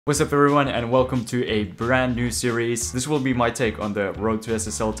What's up everyone and welcome to a brand new series. This will be my take on the Road to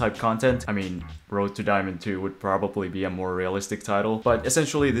SSL type content. I mean, Road to Diamond 2 would probably be a more realistic title, but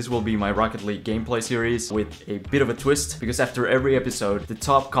essentially this will be my Rocket League gameplay series with a bit of a twist, because after every episode, the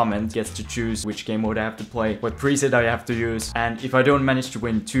top comment gets to choose which game mode I have to play, what preset I have to use, and if I don't manage to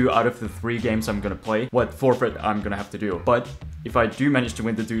win 2 out of the 3 games I'm gonna play, what forfeit I'm gonna have to do. But if I do manage to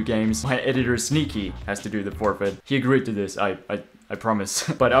win the 2 games, my editor Sneaky has to do the forfeit. He agreed to this, I promise.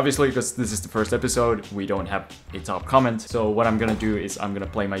 But obviously, because this is the first episode, we don't have a top comment. So what I'm gonna do is I'm gonna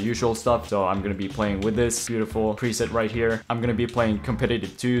play my usual stuff. So I'm gonna be playing with this beautiful preset right here. I'm gonna be playing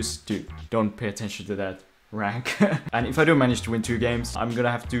competitive 2s. Dude, don't pay attention to that rank. And if I do manage to win 2 games, I'm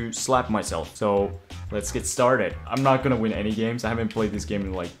gonna have to slap myself. So let's get started. I'm not gonna win any games. I haven't played this game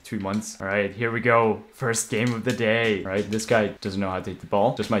in like 2 months. All right, here we go. First game of the day. All right, this guy doesn't know how to hit the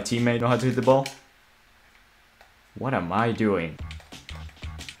ball. Does my teammate know how to hit the ball? What am I doing?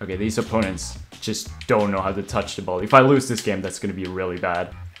 Okay, these opponents just don't know how to touch the ball. If I lose this game, that's gonna be really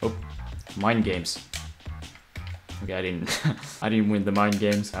bad. Oh, mind games. Okay, I didn't win the mind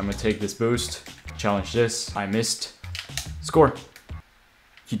games. I'm gonna take this boost, challenge this. I missed. Score.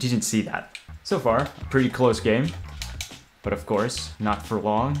 You didn't see that. So far, a pretty close game. But of course, not for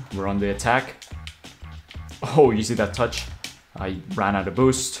long. We're on the attack. Oh, you see that touch? I ran out of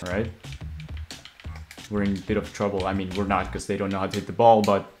boost, all right? We're in a bit of trouble. I mean, we're not, because they don't know how to hit the ball,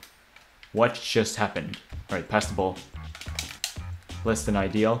 but what just happened? All right, pass the ball. Less than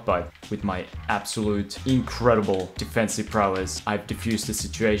ideal, but with my absolute incredible defensive prowess, I've diffused the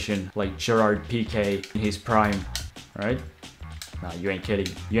situation like Gerard Piqué in his prime. All right? Nah, you ain't kidding.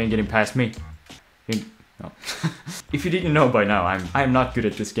 You ain't getting past me. No. If you didn't know by now, I'm not good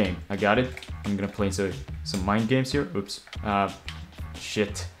at this game. I got it. I'm gonna play some mind games here. Oops.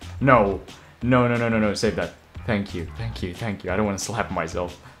 Shit. No. No, save that. Thank you. I don't want to slap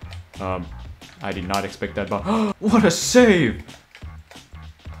myself. I did not expect that ball. What a save!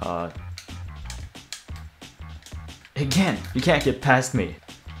 Again, you can't get past me.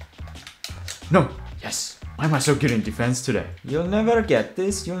 No, yes. Why am I so good in defense today? You'll never get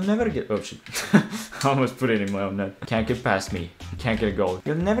this, you'll never get... Oh shit. I almost put it in my own net. You can't get past me. You can't get a goal.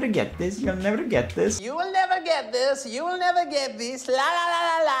 You'll never get this, you'll never get this. You will never get this, you will never get this, la la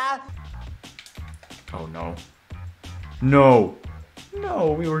la la la. Oh no. No!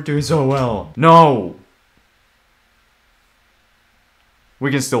 No, we were doing so well. No!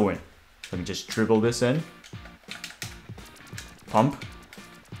 We can still win. Let me just dribble this in. Pump.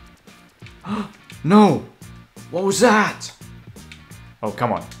 No! What was that? Oh,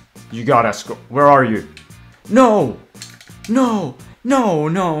 come on. You gotta score. Where are you? No! No!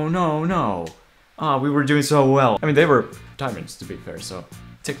 Ah, we were doing so well. I mean, they were diamonds, to be fair, so...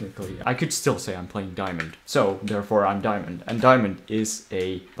 Technically, I could still say I'm playing Diamond. So, therefore, I'm Diamond. And Diamond is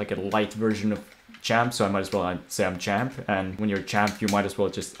like a light version of Champ, so I might as well say I'm Champ. And when you're Champ, you might as well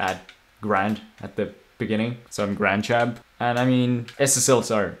just add Grand at the beginning. So I'm Grand Champ. And I mean, SSLs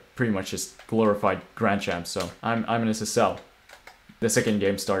are pretty much just glorified Grand Champs, so I'm an SSL. The second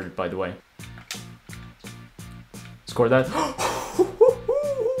game started, by the way. Score that.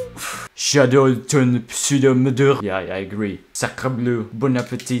 Shadow ton pseudo-murder. Yeah, I agree. Sacre bleu, bon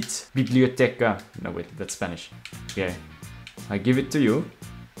appetit, biblioteca. No, wait, that's Spanish. Okay, I give it to you.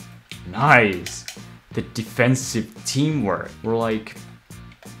 Nice. The defensive teamwork. We're like...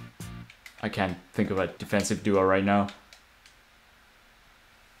 I can't think of a defensive duo right now.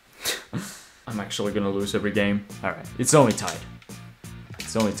 I'm actually gonna lose every game. Alright, it's only tied.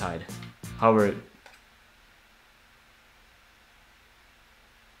 It's only tied. However...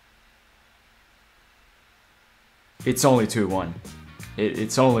 It's only 2-1.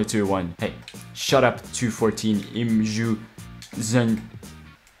 It's only 2-1. Hey, shut up, 214 Imju Zeng.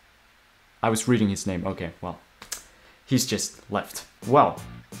 I was reading his name. Okay, well, he's just left. Well,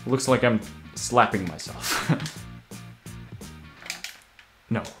 looks like I'm slapping myself.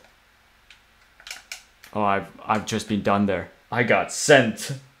 No. Oh, I've just been done there. I got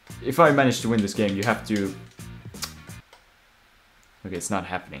sent. If I manage to win this game, you have to... Okay, it's not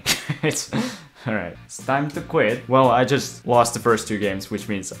happening. It's... Alright, it's time to quit. Well, I just lost the first 2 games, which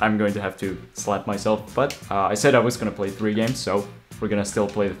means I'm going to have to slap myself. But I said I was gonna play 3 games, so we're gonna still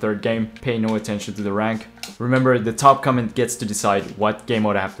play the 3rd game. Pay no attention to the rank. Remember, the top comment gets to decide what game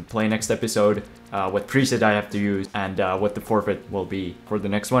mode I have to play next episode, what preset I have to use, and what the forfeit will be for the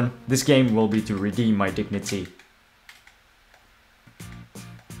next one. This game will be to redeem my dignity.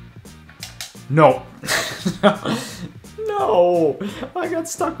 No! No! I got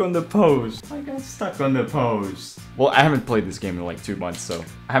stuck on the post. Well, I haven't played this game in like 2 months, so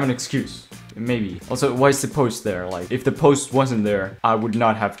I have an excuse. Maybe. Also, why is the post there? Like, if the post wasn't there, I would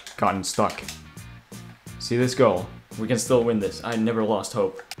not have gotten stuck. See this goal? We can still win this. I never lost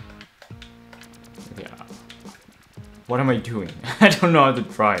hope. Yeah. What am I doing? I don't know how to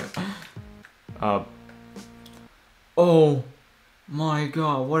try. Oh my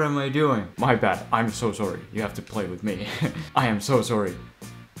god, what am I doing? My bad. I'm so sorry. You have to play with me. I am so sorry.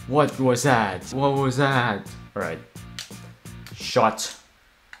 What was that? What was that? Alright. Shot.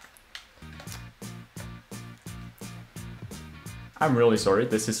 I'm really sorry,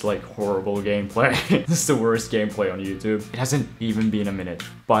 this is like horrible gameplay. This is the worst gameplay on YouTube. It hasn't even been a minute,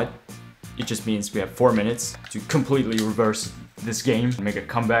 but it just means we have 4 minutes to completely reverse this game and make a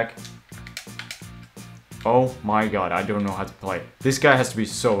comeback. Oh my god, I don't know how to play. This guy has to be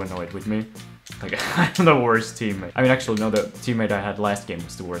so annoyed with me. Like, I'm the worst teammate. I mean, actually, no, the teammate I had last game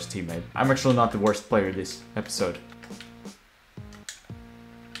was the worst teammate. I'm actually not the worst player this episode.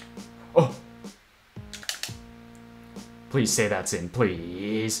 Oh! Please say that's in,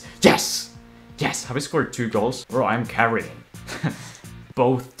 please. Yes! Yes! Have I scored 2 goals? Bro, I'm carrying.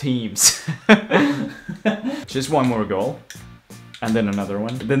 Both teams. Just 1 more goal. And then another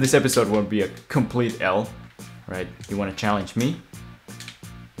one. Then this episode won't be a complete L. Right? You wanna challenge me?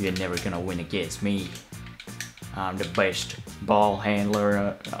 You're never gonna win against me. I'm the best ball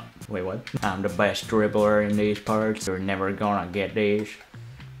handler. Wait, what? I'm the best dribbler in these parts. You're never gonna get this.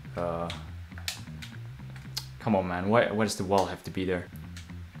 Come on, man. Why does the wall have to be there?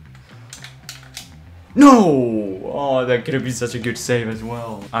 No! Oh, that could have been such a good save as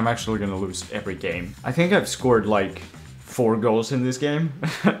well. I'm actually gonna lose every game. I think I've scored like 4 goals in this game.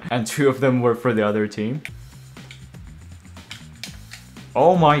 And 2 of them were for the other team.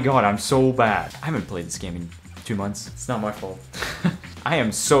 Oh my god, I'm so bad. I haven't played this game in 2 months. It's not my fault. I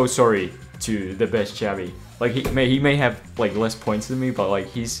am so sorry to the best Chavi. Like, he may have like less points than me, but like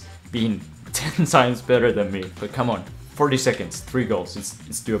he's been 10 times better than me. But come on, 40 seconds, 3 goals,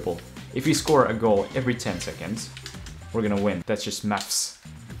 it's doable. If we score a goal every 10 seconds, we're gonna win. That's just maths.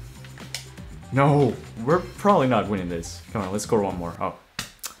 No, we're probably not winning this. Come on, let's score 1 more. Oh,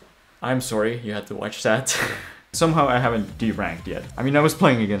 I'm sorry you had to watch that. Somehow I haven't D-ranked yet. I mean, I was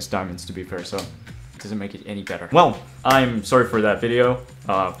playing against diamonds to be fair, so it doesn't make it any better. Well, I'm sorry for that video.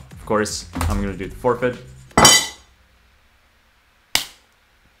 Of course, I'm gonna do the forfeit.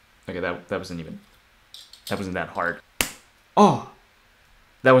 Okay, that wasn't that hard. Oh!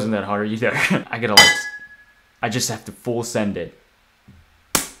 That wasn't that hard either. I just have to full send it.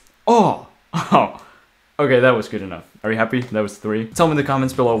 Oh! Oh! Okay, that was good enough. Are you happy? That was 3. Tell me in the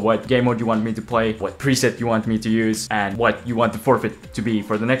comments below what game mode you want me to play, what preset you want me to use, and what you want the forfeit to be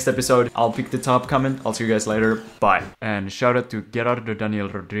for the next episode. I'll pick the top comment. I'll see you guys later. Bye. And shout out to Gerardo Daniel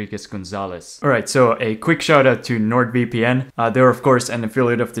Rodriguez Gonzalez. Alright, so a quick shout out to NordVPN. They're of course an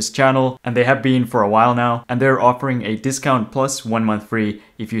affiliate of this channel, and they have been for a while now, and they're offering a discount plus 1 month free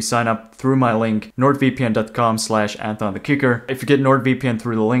if you sign up through my link, nordvpn.com/AntonTheKicker. If you get NordVPN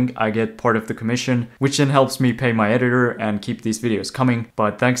through the link, I get part of the commission, which then helps me pay my editor and keep these videos coming.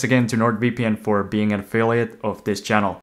 But thanks again to NordVPN for being an affiliate of this channel.